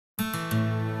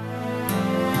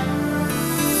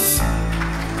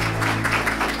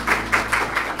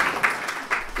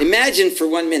Imagine for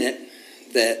 1 minute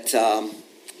that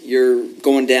you're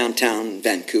going downtown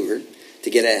Vancouver to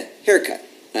get a haircut.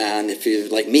 And if you're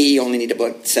like me, you only need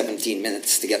about 17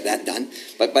 minutes to get that done.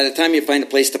 But by the time you find a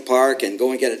place to park and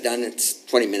go and get it done, it's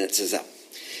 20 minutes is up.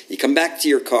 You come back to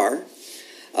your car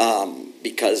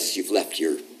because you've left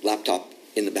your laptop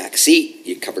in the back seat.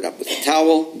 You covered up with a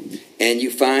towel, and you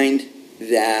find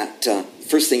that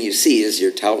first thing you see is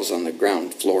your towel's on the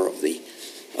ground floor of the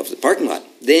parking lot.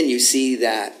 Then you see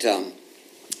that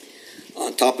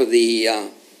on top of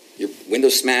your window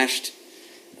smashed,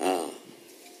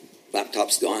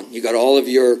 laptop's gone. You got all of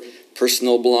your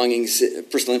personal belongings,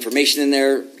 personal information in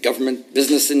there, government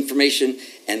business information,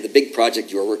 and the big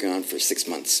project you were working on for 6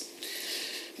 months.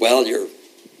 Well,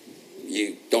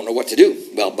 you don't know what to do.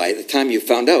 Well, by the time you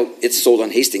found out, it's sold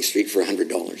on Hastings Street for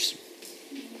 $100.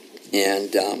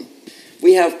 And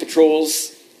we have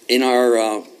patrols in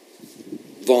our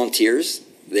volunteers.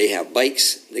 They have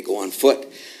bikes. They go on foot.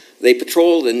 They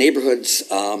patrol the neighborhoods,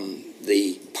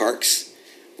 the parks.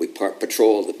 We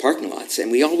patrol the parking lots.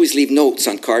 And we always leave notes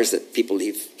on cars that people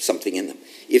leave something in them.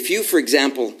 If you, for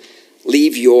example,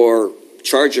 leave your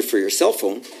charger for your cell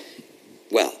phone,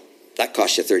 well, that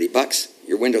costs you $30.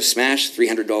 Your window smashed,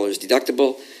 $300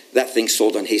 deductible. That thing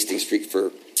sold on Hastings Street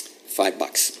for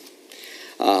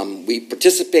 $5. We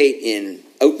participate in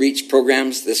outreach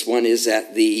programs. This one is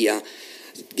at the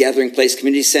Gathering Place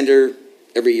Community Center.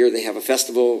 Every year they have a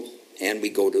festival, and we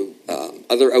go to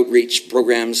other outreach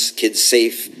programs, Kids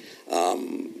Safe,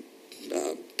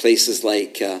 places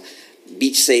like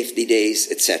beach safety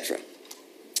days, etc.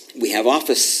 We have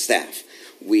office staff.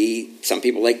 Some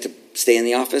people like to stay in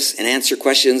the office and answer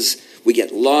questions. We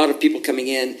get a lot of people coming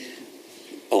in.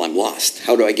 Oh, I'm lost.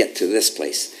 How do I get to this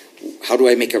place? How do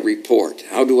I make a report?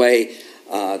 How do I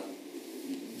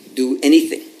do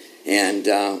anything? And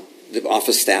the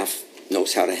office staff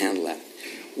knows how to handle that.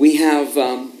 We have,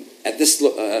 at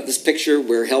this picture,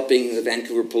 we're helping the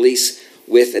Vancouver Police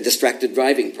with a distracted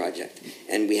driving project.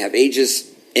 And we have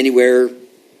ages anywhere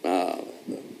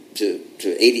to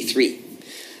 83.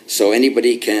 So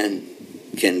anybody can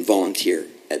volunteer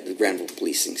at the Granville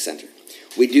Policing Center.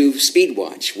 We do Speed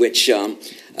Watch, which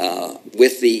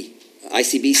with the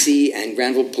ICBC and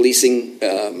Granville Policing,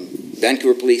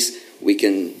 Vancouver Police, we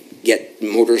can get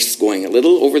motorists going a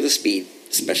little over the speed,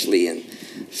 especially in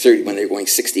 30 when they're going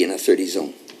 60 in a 30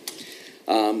 zone.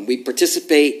 We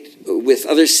participate with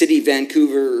other City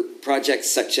Vancouver projects,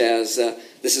 such as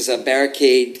this is a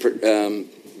barricade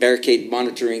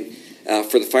monitoring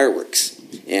for the fireworks.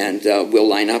 And we'll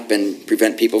line up and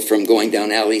prevent people from going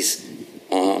down alleys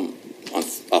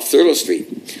off Thurlow Street.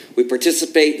 We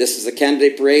participate. This is the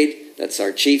Candidate Parade. That's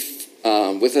our chief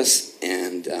with us.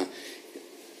 And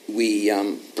we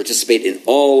participate in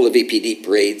all the VPD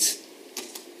parades.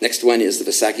 Next one is the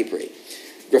Visaki Parade.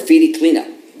 Graffiti cleanup.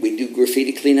 We do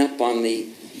graffiti cleanup on the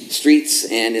streets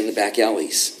and in the back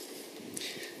alleys.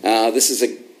 This is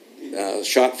a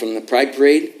shot from the Pride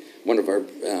Parade, one of our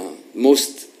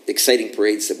most exciting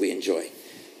parades that we enjoy.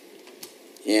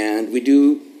 And we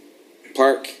do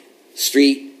park,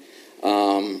 street,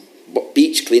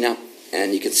 beach cleanup,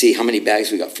 and you can see how many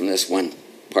bags we got from this one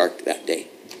park that day.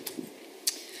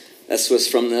 This was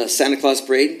from the Santa Claus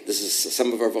Parade. This is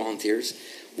some of our volunteers.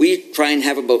 We try and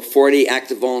have about 40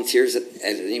 active volunteers at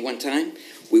any one time.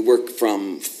 We work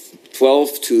from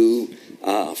 12 to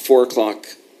 4 o'clock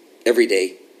every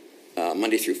day,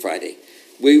 Monday through Friday.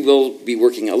 We will be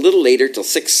working a little later till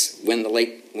 6 when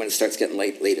it starts getting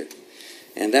later.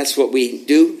 And that's what we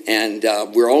do, and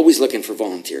we're always looking for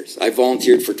volunteers. I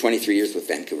volunteered for 23 years with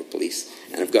Vancouver Police,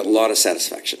 and I've got a lot of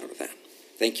satisfaction out of that.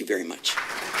 Thank you very much.